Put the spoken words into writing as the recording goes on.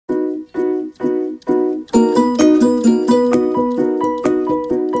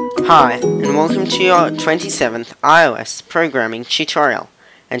Hi, and welcome to your 27th iOS programming tutorial.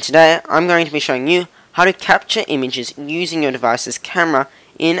 And today I'm going to be showing you how to capture images using your device's camera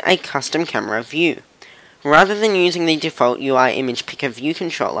in a custom camera view. Rather than using the default UIImageView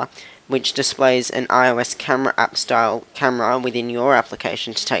controller, which displays an iOS camera app style camera within your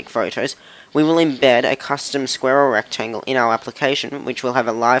application to take photos, we will embed a custom square or rectangle in our application, which will have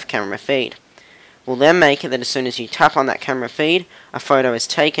a live camera feed. We'll then make it that as soon as you tap on that camera feed, a photo is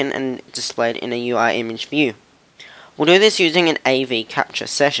taken and displayed in a UIImageView. We'll do this using an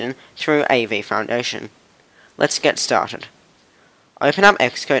AVCaptureSession through AVFoundation. Let's get started. Open up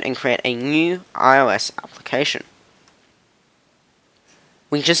Xcode and create a new iOS application.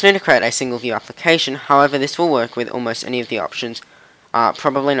 We just need to create a single view application, however this will work with almost any of the options.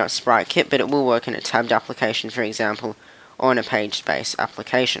 Probably not SpriteKit, but it will work in a tabbed application, for example, or in a page space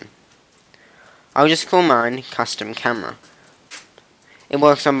application. I'll just call mine Custom Camera. It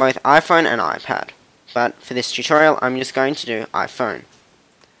works on both iPhone and iPad, but for this tutorial I'm just going to do iPhone.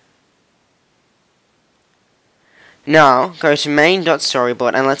 Now go to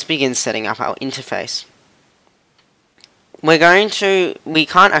main.storyboard and let's begin setting up our interface. We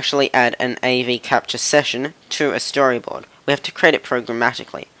can't actually add an AVCaptureSession to a storyboard. We have to create it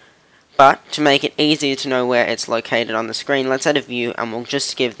programmatically. But to make it easier to know where it's located on the screen, let's add a view and we'll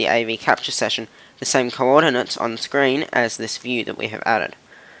just give the AVCaptureSession the same coordinates on screen as this view that we have added.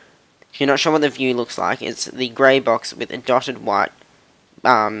 If you're not sure what the view looks like, it's the grey box with a dotted white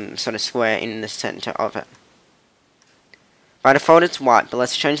sort of square in the center of it. By default it's white, but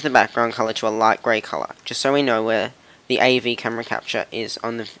let's change the background color to a light grey color, just so we know where the AV camera capture is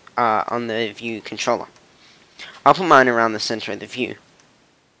on the view controller. I'll put mine around the center of the view.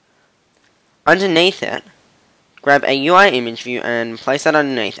 Underneath it, grab a UIImageView and place that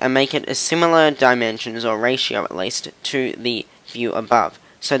underneath and make it a similar dimensions or ratio at least to the view above,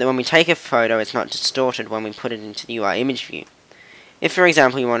 so that when we take a photo it's not distorted when we put it into the UIImageView. If for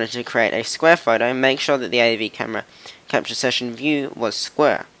example you wanted to create a square photo, make sure that the AV camera capture session view was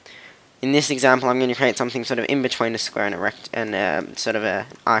square. In this example I'm going to create something sort of in between a square and a sort of an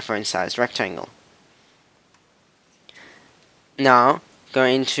iPhone sized rectangle. Now go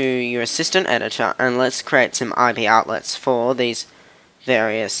into your assistant editor and let's create some IP outlets for these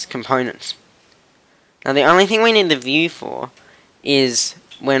various components. Now the only thing we need the view for is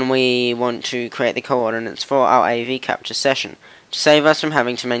when we want to create the coordinates for our AVCaptureSession, to save us from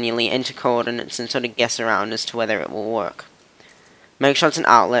having to manually enter coordinates and sort of guess around as to whether it will work. Make sure it's an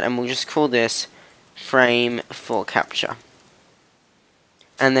outlet and we'll just call this frame for capture.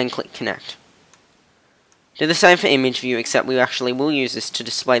 And then click connect. Do the same for image view, except we actually will use this to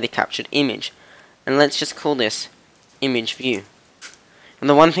display the captured image. And let's just call this image view. And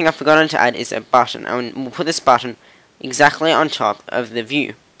the one thing I've forgotten to add is a button, and we'll put this button exactly on top of the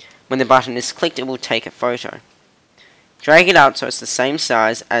view. When the button is clicked it will take a photo. Drag it out so it's the same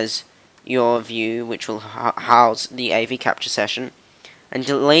size as your view, which will house the AVCaptureSession, and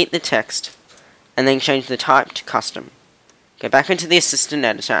delete the text and then change the type to custom. Go back into the assistant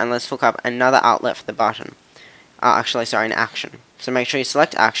editor and let's look up another outlet for the button. An action. So make sure you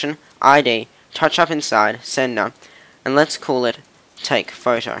select action, ID, touch up inside, sender, and let's call it take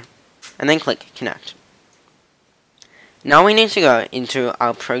photo. And then click connect. Now we need to go into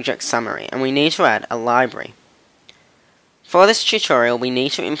our project summary and we need to add a library. For this tutorial we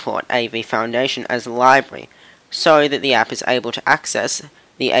need to import AVFoundation as a library so that the app is able to access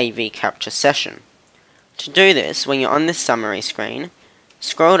the AVCaptureSession. To do this, when you're on this summary screen,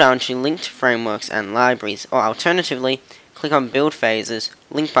 scroll down to Linked Frameworks and Libraries, or alternatively, click on Build Phases,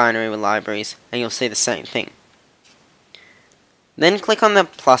 Link Binary with Libraries, and you'll see the same thing. Then click on the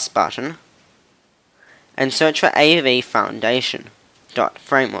plus button and search for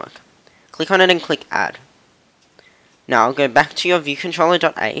AVFoundation.framework. Click on it and click Add. Now go back to your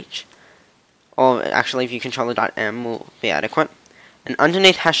viewcontroller.h, or actually viewcontroller.m will be adequate, and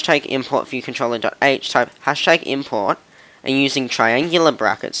underneath hashtag import viewcontroller.h type hashtag import, and using triangular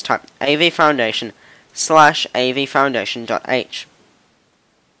brackets type avfoundation/avfoundation.h.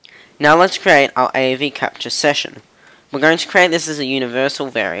 Now let's create our AVCaptureSession. We're going to create this as a universal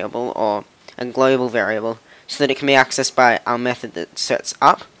variable or a global variable so that it can be accessed by our method that sets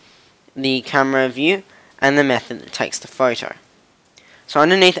up the camera view and the method that takes the photo. So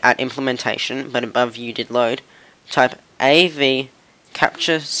underneath at implementation, but above view did load, type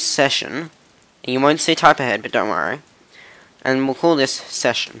AVCaptureSession, and you won't see type ahead, but don't worry, and we'll call this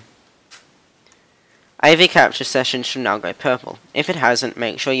session. AVCaptureSession should now go purple. If it hasn't,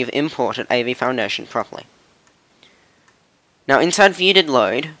 make sure you've imported AVFoundation properly. Now inside view did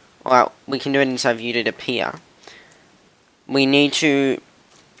load, or we can do it inside view did appear, we need to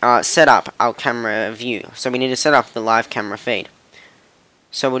set up our camera view. So we need to set up the live camera feed.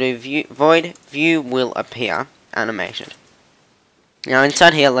 So we'll do void view will appear animated. Now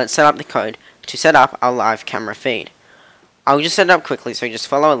inside here, let's set up the code to set up our live camera feed. I'll just set it up quickly, so just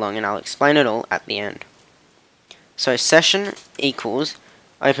follow along and I'll explain it all at the end. So session equals,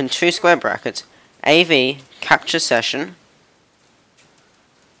 open 2 square brackets, AVCaptureSession,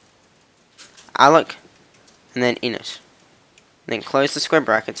 alloc, and then init. Then close the square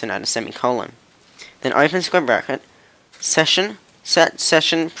brackets and add a semicolon. Then open square bracket, session, set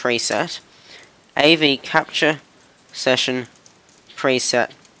session preset, AVCaptureSession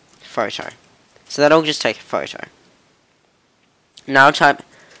preset photo. So that'll just take a photo. Now type,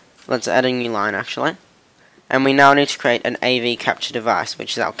 let's add a new line actually. And we now need to create an AV capture device,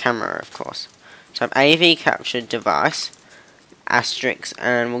 which is our camera of course. So AV capture device, asterisk,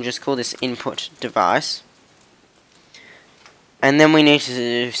 and we'll just call this input device. And then we need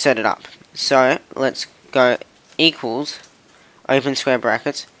to set it up. So let's go equals, open square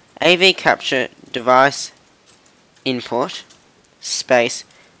brackets, AV capture device input, space,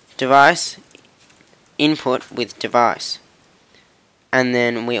 device input with device. And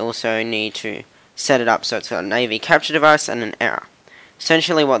then we also need to set it up so it's got an AV capture device and an error.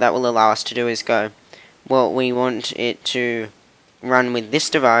 Essentially what that will allow us to do is go, well, we want it to run with this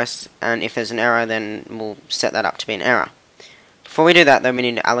device, and if there's an error then we'll set that up to be an error. Before we do that though, we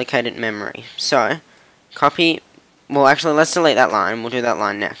need to allocate it memory. So copy, well actually let's delete that line, we'll do that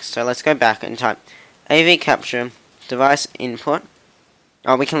line next. So let's go back and type AV capture device input.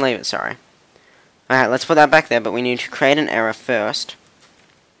 Oh, we can leave it, sorry. Alright, let's put that back there, but we need to create an error first.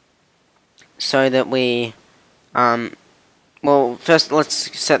 So that we, well, first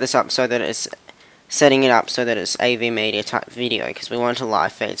let's set this up so that it's, setting it up so that it's AV media type video, because we want a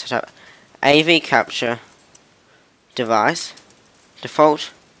live feed. So type AV capture device, default,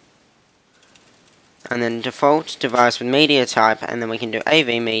 and then default device with media type, and then we can do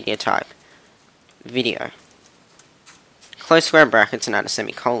AV media type video. Close square brackets and add a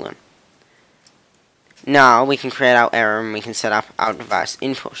semicolon. Now we can create our error and we can set up our device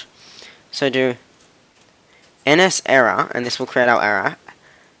input. So do ns error, and this will create our error,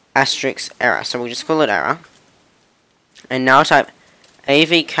 asterisk error. So we'll just call it error. And now type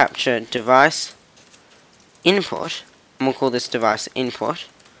AV capture device input, and we'll call this device input,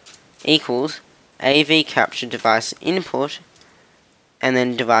 equals AV capture device input, and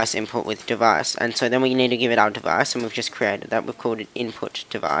then device input with device. And so then we need to give it our device, and we've just created that. We've called it input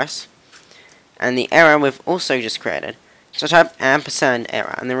device. And the error we've also just created. So type ampersand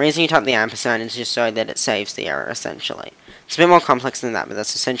error, and the reason you type the ampersand is just so that it saves the error essentially. It's a bit more complex than that, but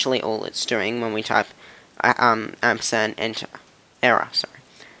that's essentially all it's doing when we type ampersand enter error. Sorry.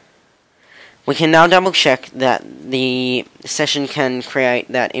 We can now double check that the session can create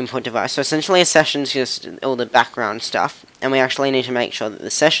that input device. So essentially a session is just all the background stuff, and we actually need to make sure that the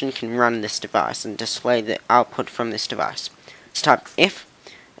session can run this device and display the output from this device. Let's type if,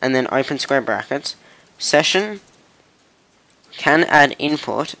 and then open square brackets, session can add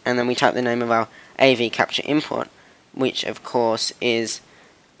input, and then we type the name of our AV capture input, which of course is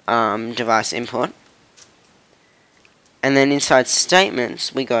device input. And then inside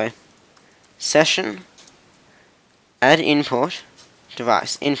statements we go session add input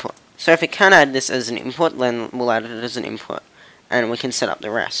device input. So if it can add this as an input, then we'll add it as an input, and we can set up the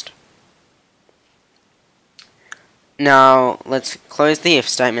rest. Now let's close the if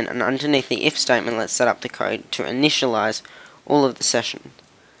statement, and underneath the if statement let's set up the code to initialize all of the session.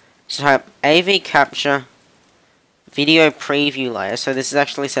 So type AV capture video preview layer. So this is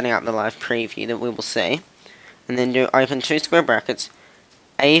actually setting up the live preview that we will see. And then do open 2 square brackets,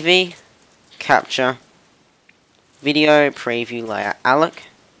 AV capture video preview layer alloc.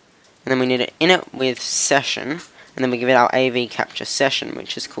 And then we need to init with session, and then we give it our AV capture session,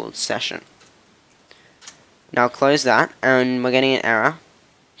 which is called session. Now close that, and we're getting an error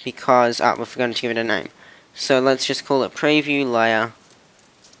because we're forgetting to give it a name. So let's just call it preview layer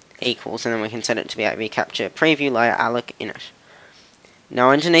equals, and then we can set it to be AV capture preview layer alloc init.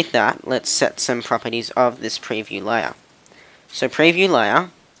 Now underneath that, let's set some properties of this preview layer. So preview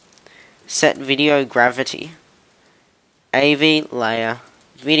layer, set video gravity, AV layer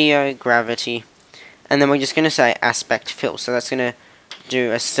video gravity, and then we're just going to say aspect fill. So that's going to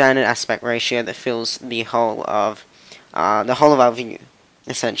do a standard aspect ratio that fills the whole of our view,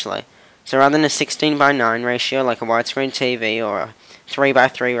 essentially. So rather than a 16:9 ratio like a widescreen TV, or a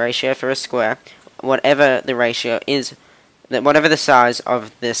 3:3 ratio for a square, whatever the ratio is, whatever the size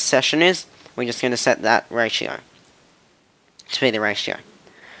of this session is, we're just going to set that ratio to be the ratio.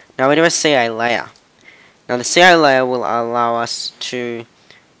 Now we do a CA layer. Now the CA layer will allow us to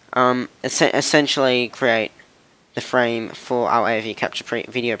essentially create the frame for our AVCapture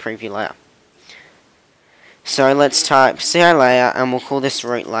video preview layer. So let's type CI layer, and we'll call this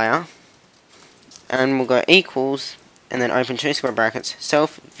root layer, and we'll go equals, and then open 2 square brackets,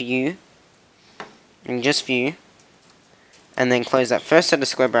 self view, and just view, and then close that first set of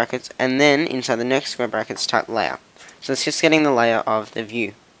square brackets, and then inside the next square brackets type layer. So it's just getting the layer of the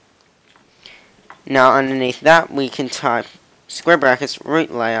view. Now underneath that we can type square brackets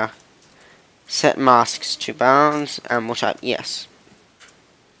root layer, set masks to bounds, and we'll type yes.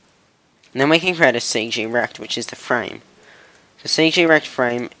 And then we can create a CG rect, which is the frame. So CG rect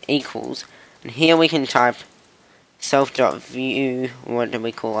frame equals, and here we can type self.view, what do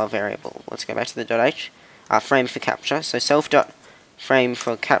we call our variable? Let's go back to the .h, frame for capture. So self.frame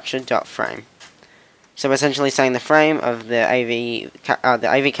for capture.frame. So we're essentially saying the frame of the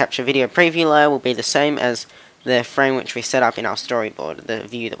AVCapture video preview layer will be the same as the frame which we set up in our storyboard, the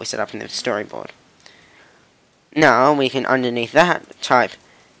view that we set up in the storyboard. Now we can underneath that type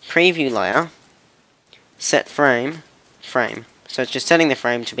preview layer, set frame. So it's just setting the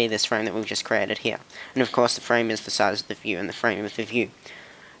frame to be this frame that we've just created here. And of course the frame is the size of the view and the frame of the view.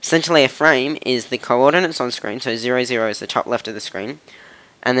 Essentially a frame is the coordinates on screen, so 0, 0 is the top left of the screen,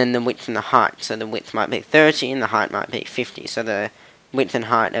 and then the width and the height. So the width might be 30 and the height might be 50. So the width and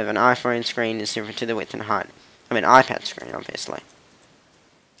height of an iPhone screen is different to the width and height of an iPad screen, obviously.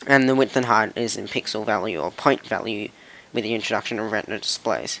 And the width and height is in pixel value or point value with the introduction of retina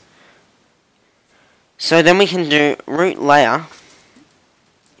displays. So then we can do root layer,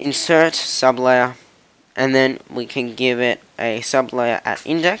 insert sublayer, and then we can give it a sublayer at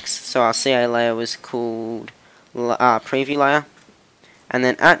index. So our CA layer was called preview layer, and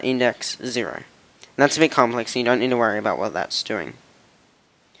then at index 0. And that's a bit complex, and you don't need to worry about what that's doing.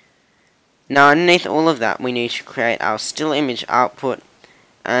 Now underneath all of that we need to create our still image output,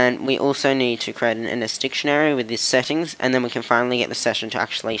 and we also need to create an NS dictionary with these settings, and then we can finally get the session to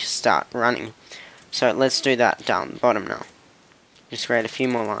actually start running. So let's do that down the bottom now. Just create a few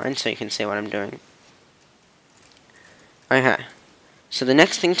more lines so you can see what I'm doing. Okay, so the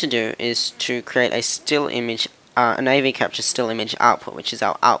next thing to do is to create a still image, an AVCapture still image output, which is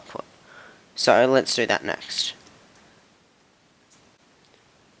our output. So let's do that next.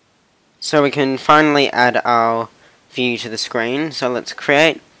 So we can finally add our view to the screen. So let's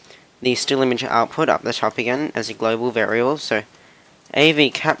create the still image output up the top again as a global variable. So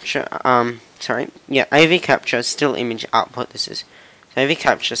AVCapture, AVCapture still image output. This is so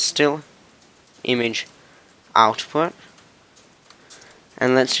AVCapture still image output,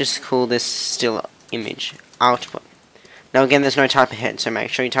 and let's just call this still image output. Now again, there's no type ahead, so make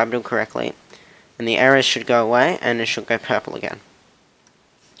sure you type it all correctly, and the errors should go away and it should go purple again.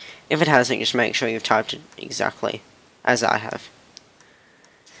 If it hasn't, just make sure you've typed it exactly as I have.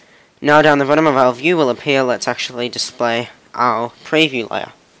 Now down the bottom of our view will appear, let's actually display our preview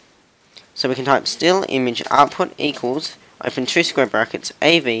layer. So we can type still image output equals, open 2 square brackets,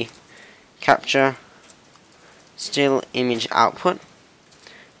 AV capture still image output,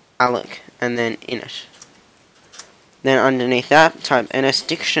 alloc, and then init. Then underneath that, type NS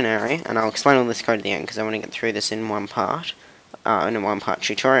dictionary, and I'll explain all this code at the end because I want to get through this in one part, in a one-part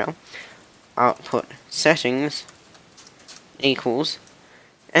tutorial. Output settings equals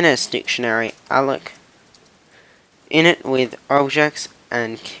NS dictionary alloc init with objects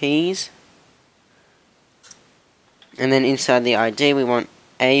and keys, and then inside the ID we want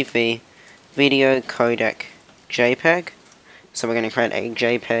AV video codec JPEG, so we're going to create a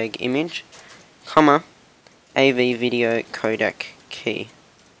JPEG image, comma AV video codec key.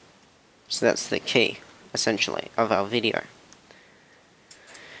 So that's the key essentially of our video.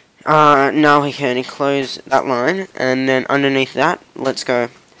 Now we can close that line, and then underneath that let's go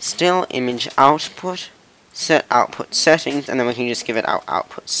still image output, set output settings, and then we can just give it our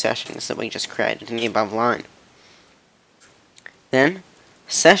output settings that we just created in the above line. Then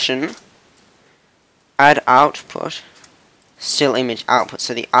session add output still image output.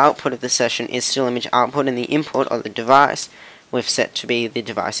 So the output of the session is still image output, and the input or the device we've set to be the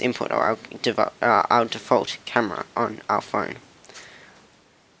device input, or our default camera on our phone.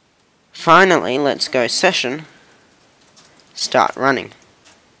 Finally, let's go session start running.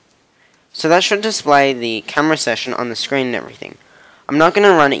 So that should display the camera session on the screen and everything. I'm not going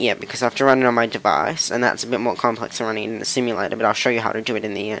to run it yet because I have to run it on my device, and that's a bit more complex than running it in the simulator, but I'll show you how to do it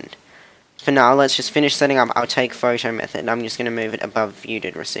in the end. For now, let's just finish setting up our take photo method. I'm just going to move it above view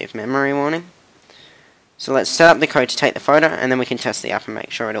to receive memory warning. So let's set up the code to take the photo, and then we can test the app and make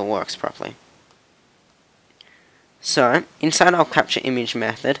sure it all works properly. So, inside our capture image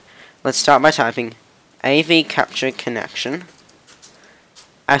method, let's start by typing AVCapture connection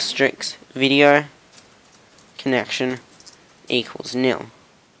asterisk video connection equals nil.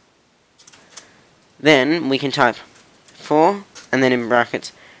 Then we can type for, and then in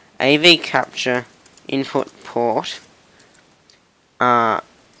brackets, AV capture input port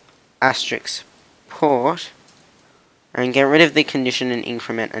asterisk port, and get rid of the condition and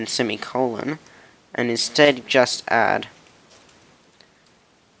increment and semicolon, and instead just add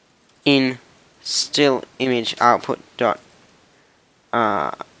in still image output dot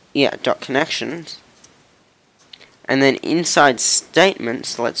connections, and then inside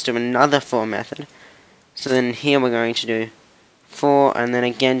statements let's do another for method. So then here we're going to do for, and then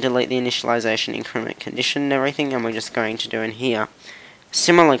again delete the initialization, increment, condition and everything, and we're just going to do in here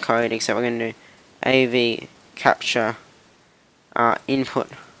similar code, except we're going to do AV capture input.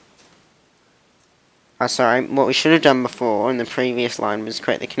 Sorry, what we should have done before in the previous line was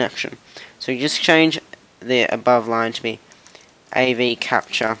create the connection. So you just change the above line to be AV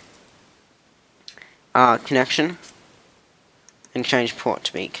capture connection, and change port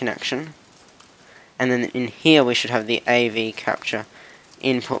to be connection. And then in here we should have the AV capture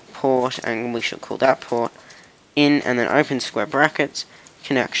input port, and we should call that port in, and then open square brackets,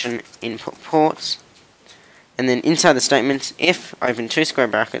 connection input ports. And then inside the statements, if open two square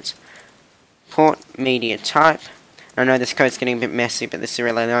brackets, port media type. I know this code's getting a bit messy, but this is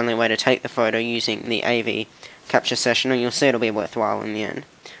really the only way to take the photo using the AVCaptureSession, and you'll see it'll be worthwhile in the end.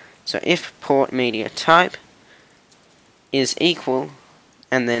 So if port media type is equal,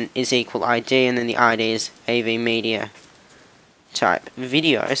 and then is equal ID, and then the ID is AV media type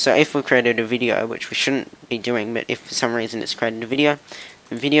video. So if we created a video, which we shouldn't be doing, but if for some reason it's created a video,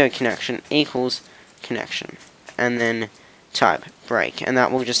 the video connection equals connection, and then type break, and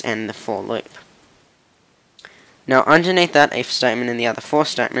that will just end the for loop. Now underneath that if statement in the other for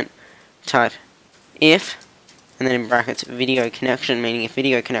statement, type if, and then in brackets video connection, meaning if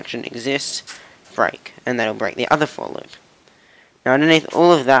video connection exists, break, and that'll break the other for loop. Now underneath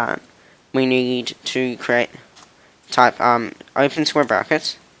all of that, we need to type open square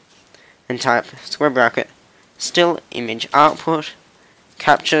brackets, and type square bracket still image output,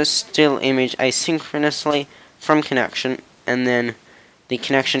 capture still image asynchronously from connection, and then the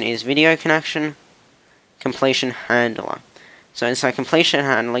connection is video connection, completion handler. So inside completion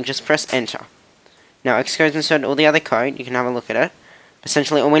handling, just press enter. Now Xcode's inserted all the other code, you can have a look at it.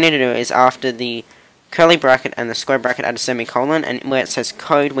 Essentially all we need to do is after the curly bracket and the square bracket add a semicolon, and where it says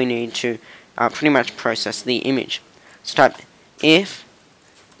code we need to pretty much process the image. So type if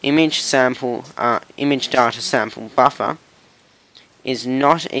image data sample buffer is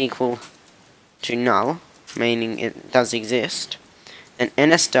not equal to null, meaning it does exist, then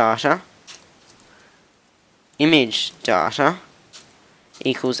ns data image data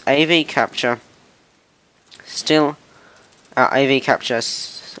equals AV capture still AV capture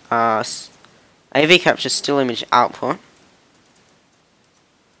still image output.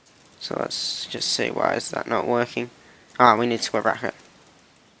 So let's just see, why is that not working? We need square bracket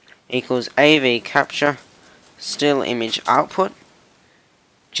equals AV capture still image output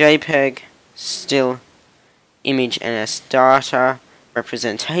JPEG still image ns data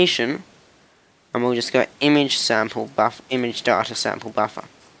representation, and we'll just go image data sample buffer,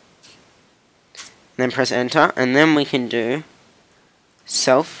 and then press enter, and then we can do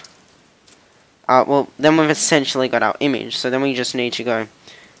self. Well, then we've essentially got our image, so then we just need to go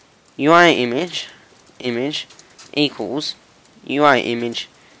UIImage equals UIImage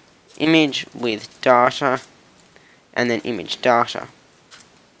image with data, and then image data.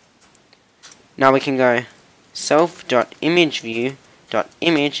 Now we can go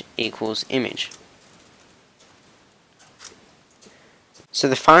self.imageView.image equals image. So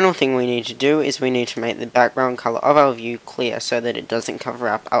the final thing we need to do is we need to make the background color of our view clear so that it doesn't cover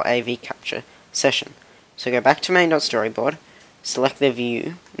up our AV capture session. So go back to main.storyboard, select the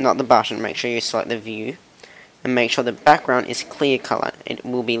view, not the button, make sure you select the view, and make sure the background is clear color. It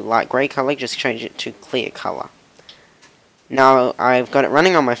will be light grey color, just change it to clear color. Now I've got it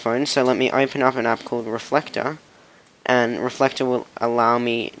running on my phone, so let me open up an app called Reflector, and Reflector will allow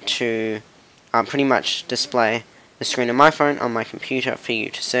me to pretty much display the screen of my phone on my computer for you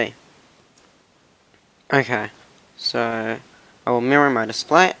to see. Okay, so I will mirror my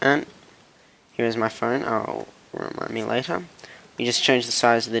display, and here is my phone. I'll remind me later. You just change the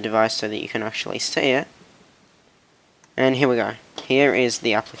size of the device so that you can actually see it. And here we go. Here is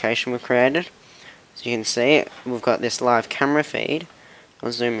the application we've created. As you can see, we've got this live camera feed.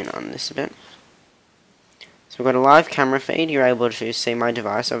 I'll zoom in on this a bit. So we've got a live camera feed. You're able to see my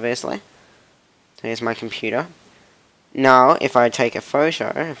device, obviously. So here's my computer. Now, if I take a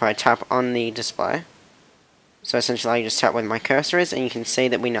photo, if I tap on the display, So essentially I just tap where my cursor is, and you can see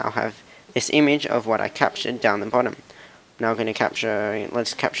that we now have this image of what I captured down the bottom. Now we're going to capture,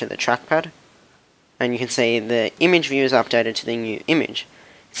 let's capture the trackpad, and you can see the image view is updated to the new image.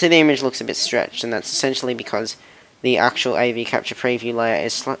 So the image looks a bit stretched, and that's essentially because the actual AV Capture preview layer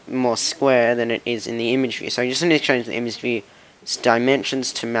is more square than it is in the image view. So you just need to change the image view's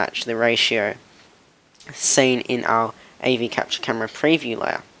dimensions to match the ratio seen in our AV Capture camera preview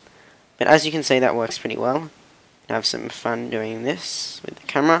layer. But as you can see, that works pretty well. Have some fun doing this with the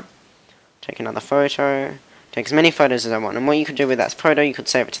camera. Take another photo. Take as many photos as I want. And what you could do with that photo, you could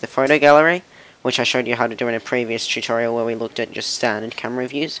save it to the photo gallery, which I showed you how to do in a previous tutorial where we looked at just standard camera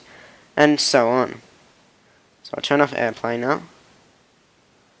views, and so on. So I'll turn off AirPlay now.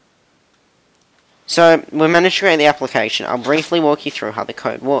 So we managed to create the application. I'll briefly walk you through how the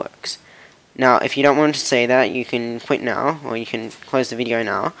code works. Now, if you don't want to see that, you can quit now, or you can close the video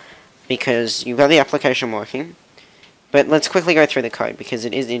now, because you've got the application working. But let's quickly go through the code, because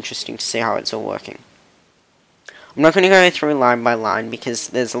it is interesting to see how it's all working. I'm not going to go through line by line, because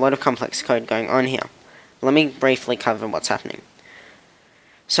there's a lot of complex code going on here. Let me briefly cover what's happening.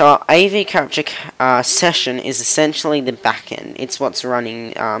 So our AV Capture session is essentially the backend. It's what's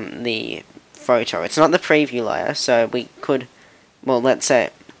running the photo. It's not the preview layer, so we could, well, let's say,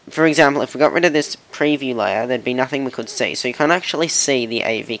 for example, if we got rid of this preview layer, there'd be nothing we could see. So you can't actually see the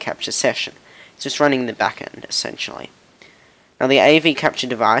AV Capture session. It's just running the backend, essentially. Now the AV Capture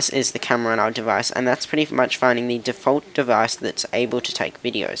device is the camera on our device, and that's pretty much finding the default device that's able to take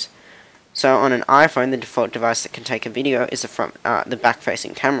videos. So on an iPhone, the default device that can take a video is the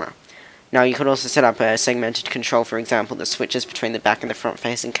back-facing camera. Now you could also set up a segmented control, for example, that switches between the back and the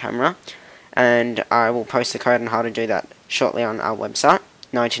front-facing camera, and I will post the code on how to do that shortly on our website,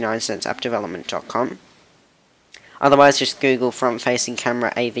 99centsappdevelopment.com. Otherwise, just Google front-facing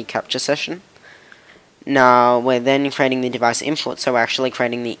camera AV Capture session. Now, we're then creating the device input, so we're actually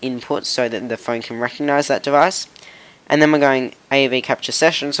creating the input so that the phone can recognize that device. And then we're going AV Capture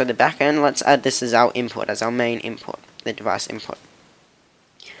session, so the backend, let's add this as our input, as our main input, the device input.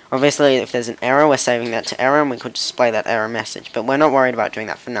 Obviously, if there's an error, we're saving that to error, and we could display that error message, but we're not worried about doing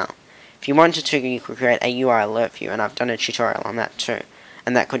that for now. If you wanted to, you could create a UI alert view, and I've done a tutorial on that too,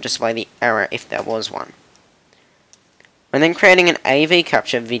 and that could display the error if there was one. And then creating an AV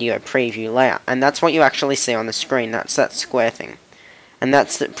Capture video preview layer, and that's what you actually see on the screen. That's that square thing, and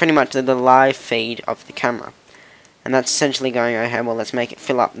that's pretty much the live feed of the camera. And that's essentially going, okay, well, let's make it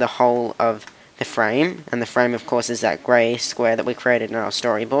fill up the whole of the frame, and the frame, of course, is that grey square that we created in our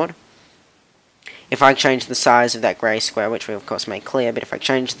storyboard. If I change the size of that grey square, which we of course made clear, but if I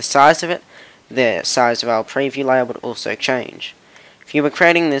change the size of it, the size of our preview layer would also change. If you were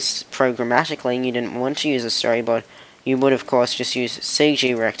creating this programmatically and you didn't want to use a storyboard, you would of course just use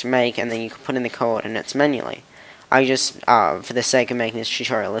cgrect make, and then you could put in the coordinates manually. I just, for the sake of making this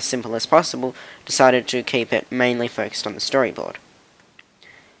tutorial as simple as possible, decided to keep it mainly focused on the storyboard.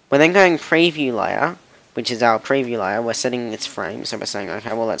 We're then going preview layer, which is our preview layer. We're setting its frame, so we're saying,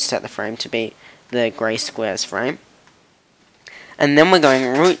 okay, well, let's set the frame to be the grey squares frame. And then we're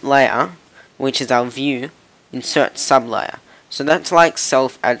going root layer, which is our view, insert sublayer. So that's like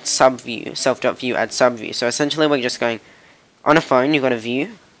self add subview, self.view add subview. So essentially we're just going, on a phone you've got a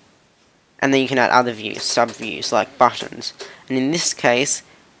view, and then you can add other views, subviews, like buttons. And in this case,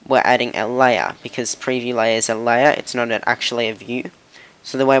 we're adding a layer, because preview layer is a layer, it's not actually a view.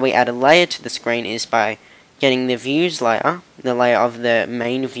 So the way we add a layer to the screen is by getting the views layer, the layer of the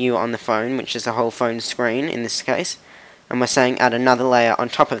main view on the phone, which is the whole phone screen in this case, and we're saying add another layer on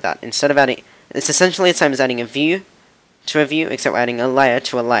top of that. Instead of adding, it's essentially the same as adding a view to a view, except we're adding a layer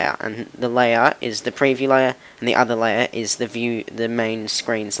to a layer, and the layer is the preview layer, and the other layer is the view, the main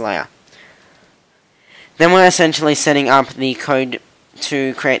screen's layer. Then we're essentially setting up the code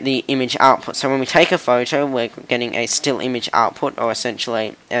to create the image output. So when we take a photo, we're getting a still image output, or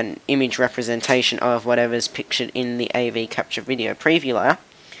essentially an image representation of whatever's pictured in the AV Capture video preview layer.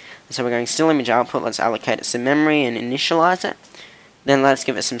 So we're going still image output, let's allocate it some memory and initialize it. Then let's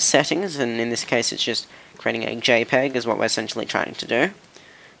give it some settings, and in this case it's just creating a JPEG is what we're essentially trying to do.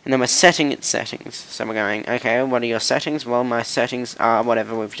 And then we're setting its settings. So we're going, okay, what are your settings? Well, my settings are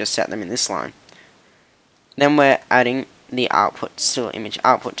whatever we've just set them in this line. Then we're adding the output, still image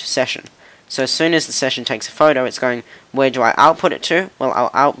output to session. So as soon as the session takes a photo, it's going, where do I output it to? Well,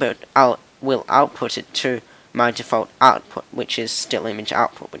 will output it to my default output, which is still image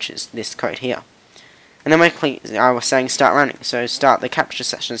output, which is this code here. And then I was saying start running, so start the capture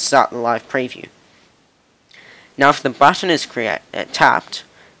session, start the live preview. Now if the button is tapped,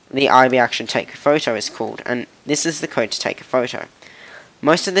 the IB action take a photo is called, and this is the code to take a photo.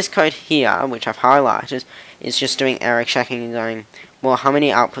 Most of this code here, which I've highlighted, is just doing error checking and going, well, how many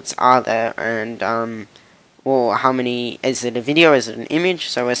outputs are there, and well, how many, is it a video, is it an image?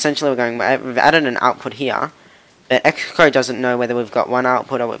 So essentially we're going, we've added an output here, but Xcode doesn't know whether we've got one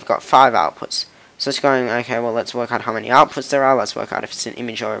output or we've got 5 outputs. So it's going, okay, well, let's work out how many outputs there are, let's work out if it's an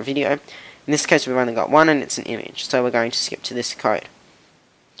image or a video. In this case, we've only got one and it's an image, so we're going to skip to this code.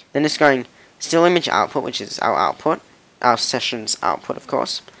 Then it's going still image output, which is our output, our session's output, of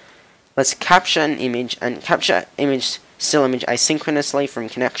course. Let's capture an image, and capture image, still image asynchronously from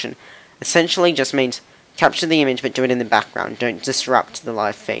connection. Essentially just means capture the image but do it in the background. Don't disrupt the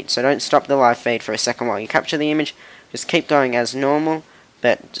live feed. So don't stop the live feed for a second while you capture the image. Just keep going as normal.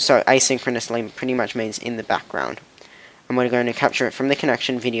 But so asynchronously pretty much means in the background. And we're going to capture it from the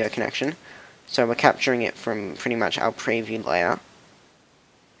connection, video connection. So we're capturing it from pretty much our preview layer,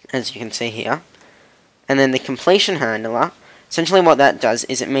 as you can see here. And then the completion handler, essentially what that does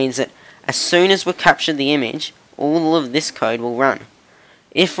is it means that as soon as we capture the image, all of this code will run.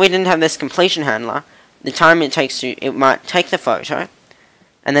 If we didn't have this completion handler, the time it takes to, it might take the photo,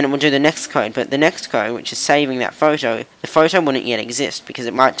 and then it will do the next code, but the next code, which is saving that photo, the photo wouldn't yet exist, because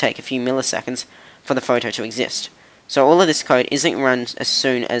it might take a few milliseconds for the photo to exist. So all of this code isn't run as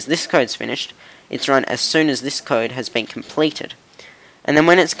soon as this code's finished, it's run as soon as this code has been completed. And then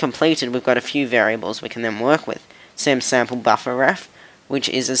when it's completed, we've got a few variables we can then work with. Sample buffer ref, which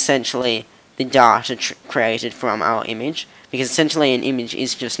is essentially the data created from our image, because essentially an image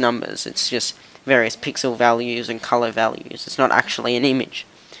is just numbers, it's just various pixel values and color values. It's not actually an image.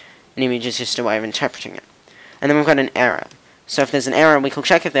 An image is just a way of interpreting it. And then we've got an error. So if there's an error, we could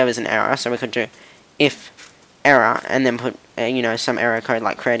check if there was an error. So we could do if error and then put some error code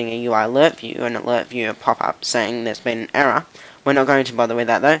like creating a UI alert view, an alert view pop-up saying there's been an error. We're not going to bother with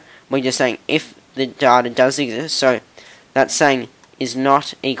that though. We're just saying if the data does exist. So that's saying is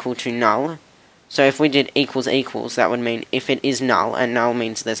not equal to null. So if we did equals equals, that would mean if it is null, and null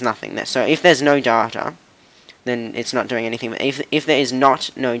means there's nothing there. So if there's no data, then it's not doing anything. But if there is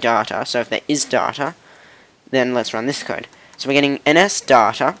not no data, so if there is data, then let's run this code. So we're getting ns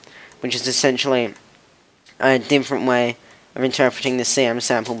data, which is essentially a different way of interpreting the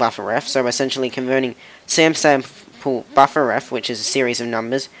sample buffer ref. So we're essentially converting sample buffer ref, which is a series of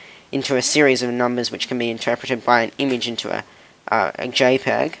numbers, into a series of numbers which can be interpreted by an image into a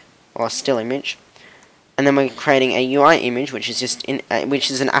JPEG or still image. And then we're creating a UI image, which is just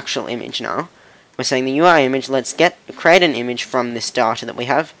which is an actual image now. We're saying the UI image, let's create an image from this data that we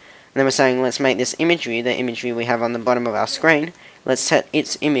have. And then we're saying let's make this image view, the image view we have on the bottom of our screen, let's set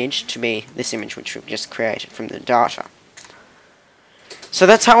its image to be this image which we've just created from the data. So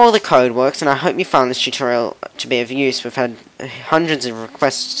that's how all the code works, and I hope you found this tutorial to be of use. We've had hundreds of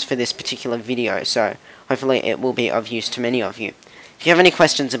requests for this particular video, so hopefully it will be of use to many of you. If you have any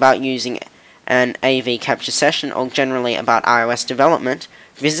questions about using an AVCaptureSession or generally about iOS development,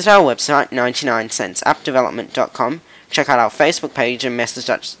 visit our website 99centsappdevelopment.com, check out our Facebook page and message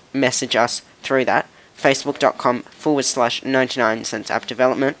us through that,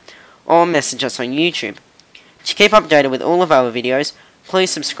 facebook.com/99centsappdevelopment, or message us on YouTube. To keep updated with all of our videos,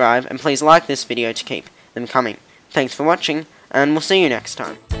 please subscribe and please like this video to keep them coming. Thanks for watching, and we'll see you next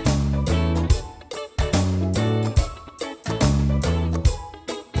time.